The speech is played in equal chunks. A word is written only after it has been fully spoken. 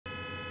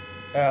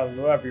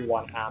Hello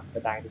everyone, I'm the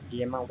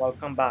Game and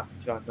welcome back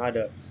to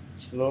another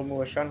slow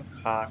motion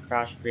car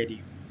crash video.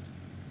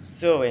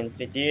 So in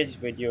today's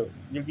video,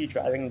 we'll be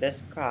driving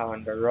this car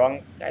on the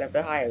wrong side of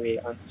the highway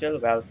until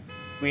well,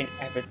 we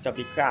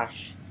inevitably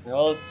crash. And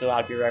also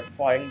I'll be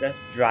recording the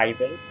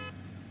driving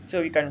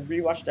so you can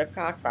rewatch the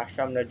car crash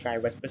from the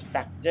driver's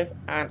perspective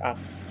and at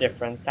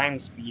different time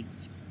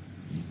speeds.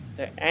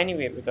 So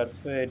anyway, without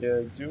further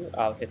ado,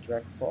 I'll hit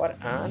record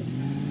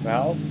and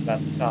well,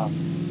 let's start.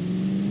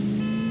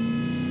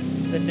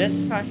 The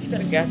dispatch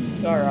should get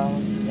to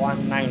around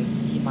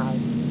 190 miles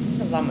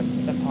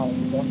kilometers an hour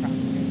before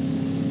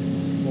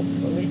crashing.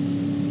 Hopefully,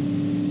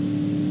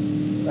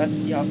 let's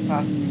see how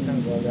fast we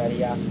can go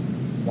already at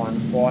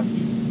 140.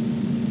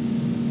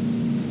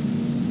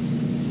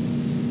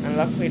 And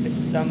luckily, this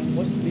is a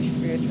mostly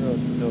straight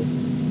road, so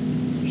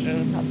we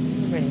shouldn't have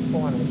too many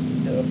corners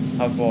to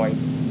avoid.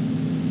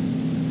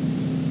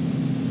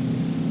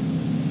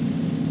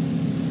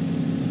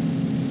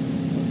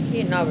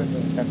 Okay, now we're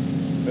going at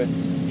good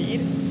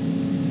speed.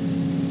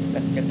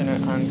 Let's get on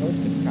an angle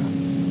to crash.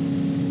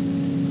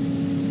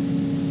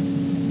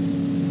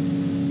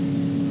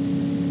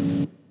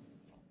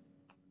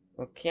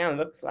 Okay, and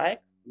looks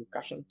like we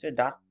crash into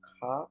that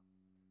car.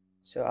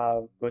 So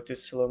I'll go to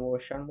slow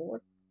motion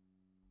mode.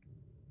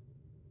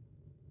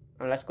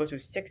 And let's go to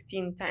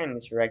 16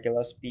 times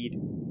regular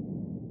speed.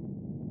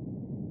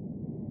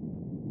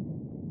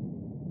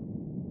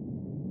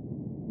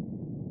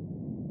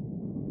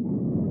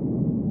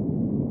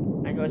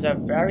 And it was a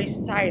very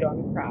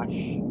side-on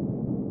crash.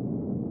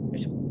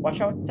 Just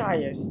watch out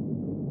tires.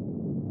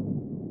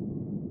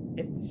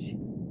 It's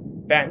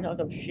bent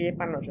out of shape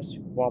and not just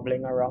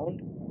wobbling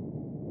around.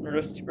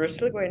 We're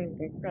still going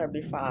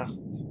incredibly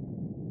fast.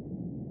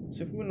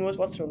 So who knows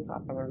what's going to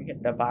happen when we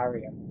hit the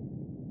barrier.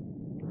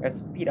 Let's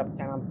speed up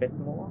time a bit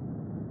more.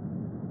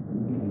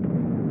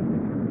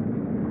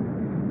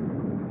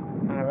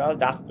 And well,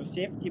 that's the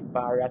safety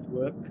barrier at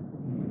work.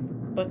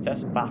 Put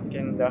us back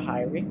in the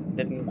highway,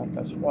 didn't let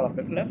us fall off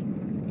the cliff.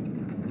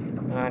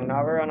 And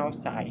now we're on our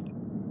side.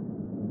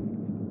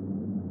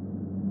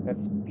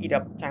 Let's speed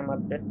up time a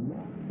bit more.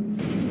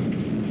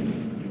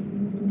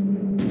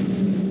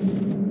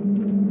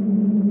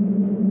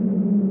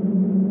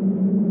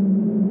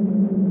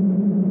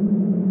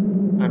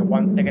 And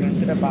once again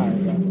into the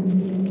barrier.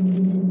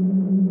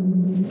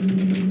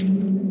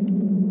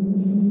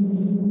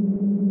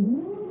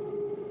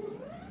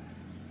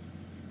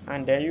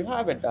 And there you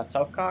have it, that's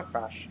our car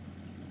crash.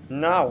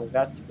 Now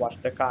let's watch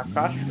the car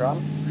crash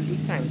from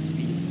real-time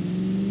speed.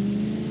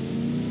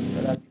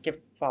 So let's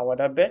skip forward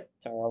a bit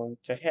around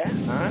to here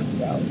and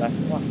well, let's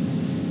watch.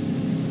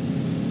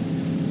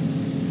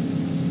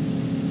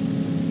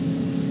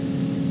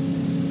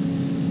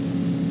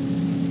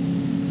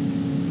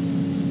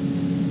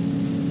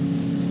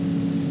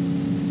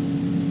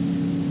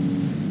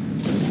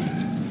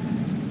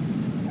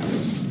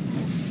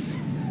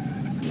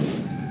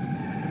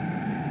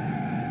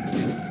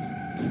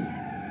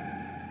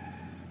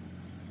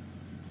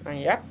 And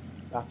yep,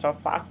 that's how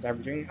fast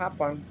everything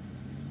happened.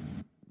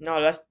 Now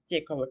let's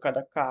take a look at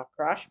the car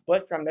crash,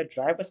 but from the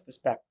driver's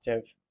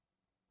perspective.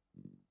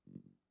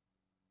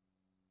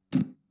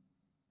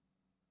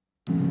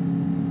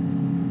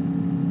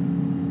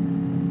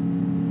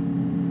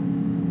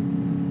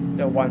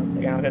 So once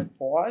again, I'll hit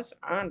pause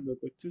and we'll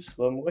go to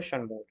slow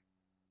motion mode.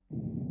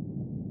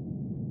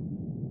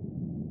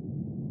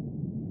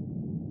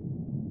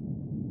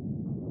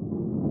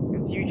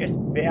 And so you just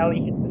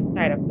barely hit the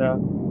side of the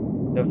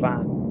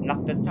van,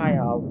 knock the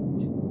tire out,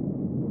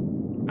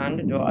 and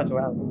the door as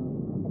well.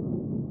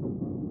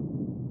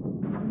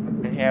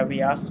 And here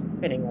we are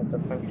spinning out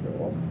of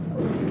control.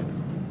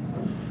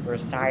 We're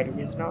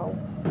sideways now.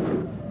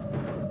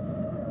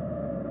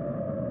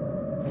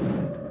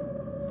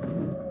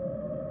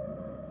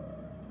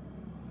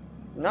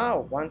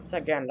 Now, once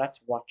again, let's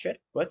watch it,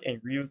 but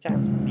in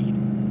real-time speed.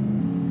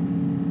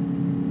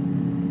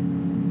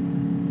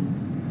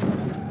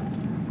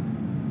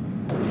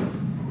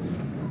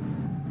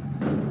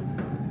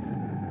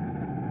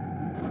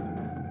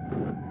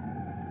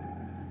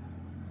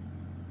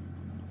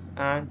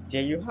 And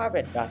there you have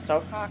it, that's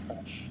our car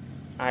crash.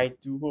 I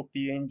do hope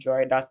you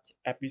enjoyed that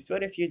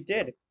episode. If you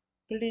did,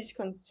 please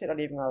consider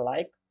leaving a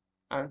like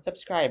and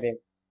subscribing.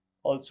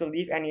 Also,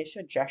 leave any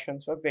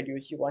suggestions for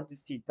videos you want to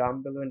see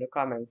down below in the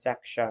comment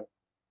section.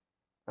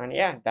 And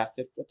yeah, that's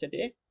it for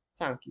today.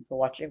 Thank you for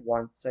watching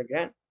once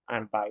again,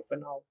 and bye for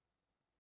now.